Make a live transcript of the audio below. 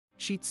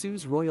Shih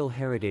Tzu's royal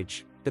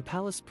heritage, the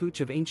palace pooch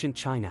of ancient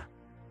China.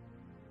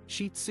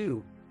 Shih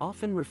Tzu,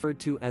 often referred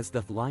to as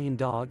the lion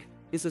dog,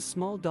 is a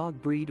small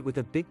dog breed with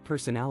a big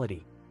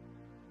personality.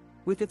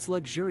 With its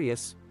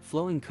luxurious,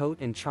 flowing coat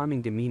and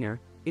charming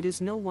demeanor, it is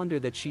no wonder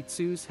that Shih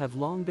Tzus have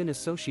long been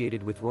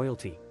associated with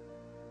royalty.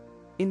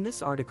 In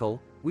this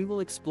article, we will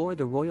explore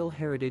the royal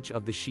heritage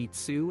of the Shih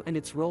Tzu and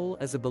its role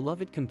as a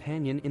beloved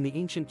companion in the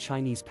ancient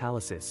Chinese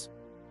palaces.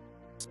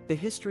 The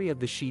history of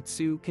the Shih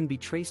Tzu can be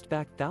traced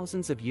back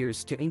thousands of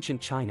years to ancient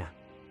China.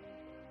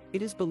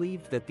 It is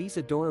believed that these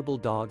adorable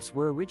dogs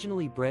were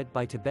originally bred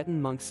by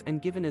Tibetan monks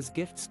and given as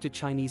gifts to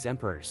Chinese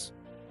emperors.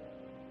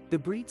 The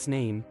breed's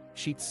name,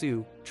 Shih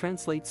Tzu,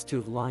 translates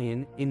to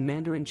lion in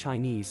Mandarin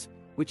Chinese,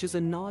 which is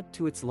a nod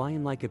to its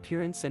lion-like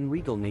appearance and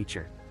regal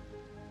nature.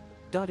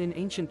 In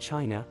ancient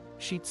China,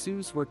 Shih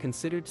Tzus were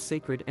considered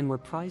sacred and were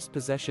prized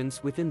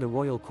possessions within the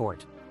royal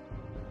court.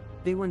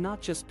 They were not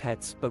just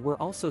pets but were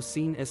also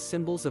seen as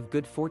symbols of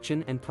good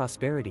fortune and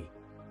prosperity.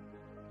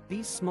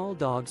 These small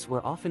dogs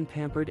were often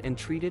pampered and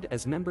treated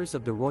as members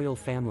of the royal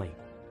family.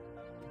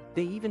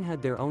 They even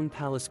had their own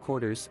palace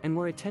quarters and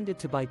were attended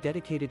to by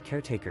dedicated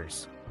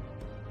caretakers.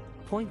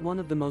 One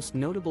of the most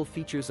notable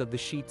features of the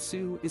Shih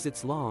Tzu is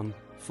its long,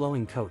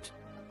 flowing coat.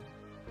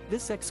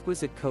 This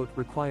exquisite coat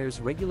requires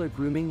regular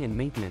grooming and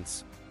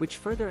maintenance, which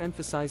further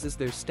emphasizes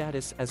their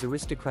status as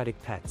aristocratic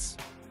pets.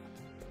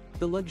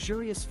 The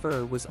luxurious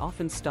fur was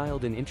often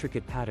styled in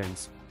intricate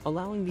patterns,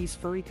 allowing these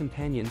furry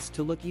companions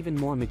to look even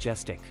more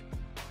majestic.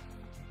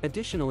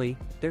 Additionally,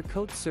 their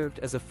coat served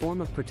as a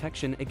form of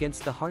protection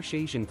against the harsh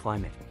Asian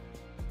climate.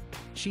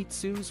 Shih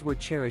Tzus were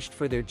cherished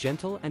for their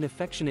gentle and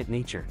affectionate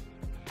nature.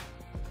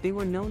 They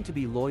were known to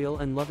be loyal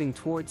and loving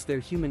towards their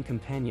human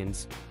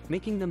companions,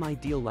 making them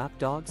ideal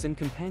lapdogs and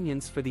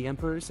companions for the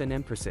emperors and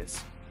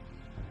empresses.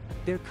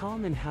 Their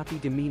calm and happy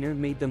demeanor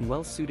made them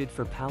well suited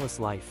for palace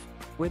life,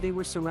 where they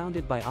were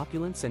surrounded by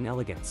opulence and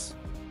elegance.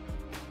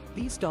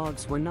 These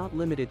dogs were not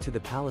limited to the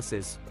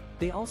palaces,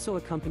 they also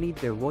accompanied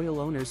their royal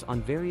owners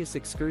on various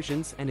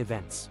excursions and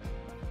events.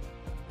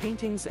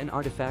 Paintings and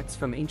artifacts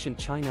from ancient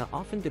China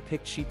often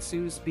depict Shih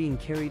Tzus being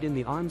carried in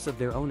the arms of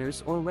their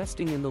owners or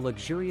resting in the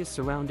luxurious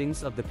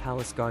surroundings of the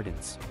palace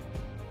gardens.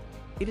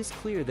 It is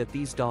clear that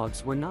these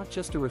dogs were not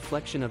just a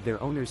reflection of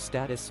their owner's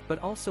status but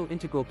also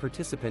integral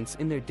participants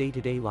in their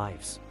day-to-day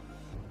lives.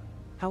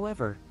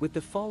 However, with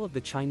the fall of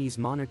the Chinese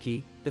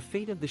monarchy, the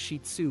fate of the Shih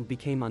Tzu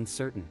became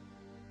uncertain.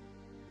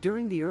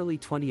 During the early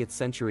 20th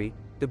century,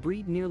 the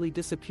breed nearly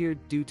disappeared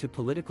due to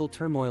political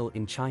turmoil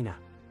in China.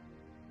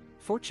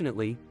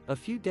 Fortunately, a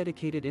few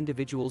dedicated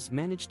individuals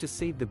managed to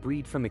save the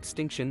breed from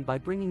extinction by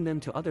bringing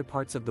them to other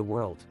parts of the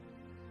world.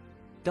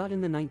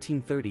 In the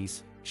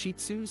 1930s, Shih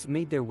Tzus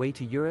made their way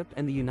to Europe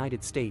and the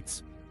United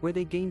States, where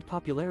they gained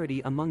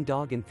popularity among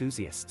dog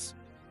enthusiasts.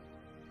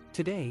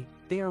 Today,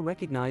 they are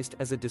recognized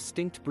as a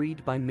distinct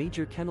breed by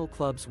major kennel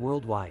clubs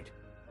worldwide.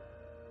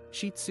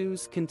 Shih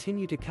Tzus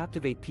continue to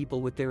captivate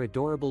people with their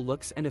adorable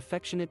looks and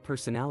affectionate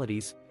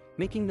personalities,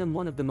 making them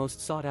one of the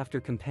most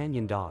sought-after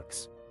companion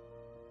dogs.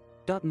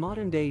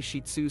 Modern-day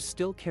Shih Tzus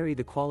still carry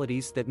the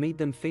qualities that made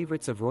them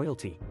favorites of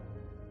royalty.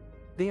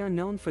 They are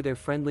known for their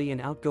friendly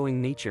and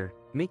outgoing nature,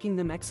 making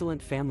them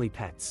excellent family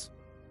pets.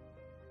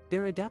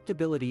 Their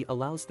adaptability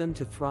allows them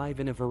to thrive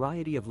in a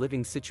variety of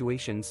living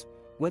situations,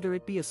 whether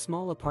it be a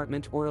small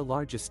apartment or a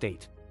large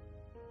estate.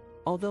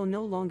 Although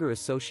no longer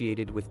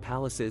associated with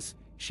palaces,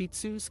 Shih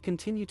Tzus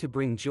continue to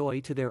bring joy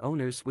to their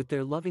owners with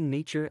their loving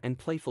nature and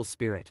playful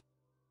spirit.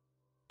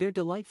 Their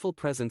delightful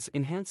presence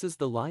enhances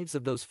the lives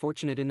of those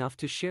fortunate enough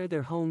to share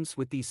their homes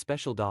with these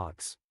special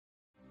dogs.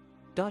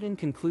 In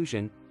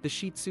conclusion, the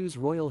Shih Tzu's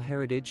royal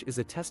heritage is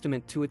a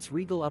testament to its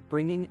regal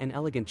upbringing and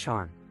elegant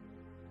charm.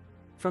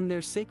 From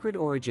their sacred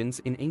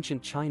origins in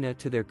ancient China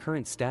to their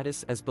current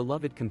status as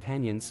beloved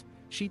companions,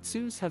 Shih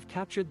Tzus have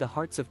captured the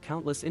hearts of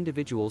countless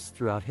individuals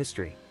throughout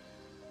history.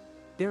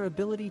 Their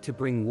ability to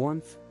bring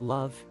warmth,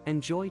 love,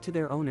 and joy to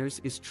their owners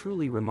is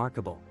truly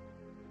remarkable.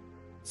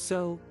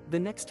 So, the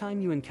next time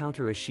you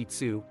encounter a Shih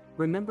Tzu,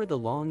 remember the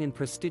long and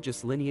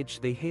prestigious lineage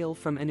they hail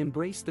from and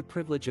embrace the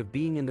privilege of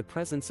being in the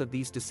presence of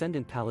these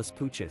descendant palace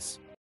pooches.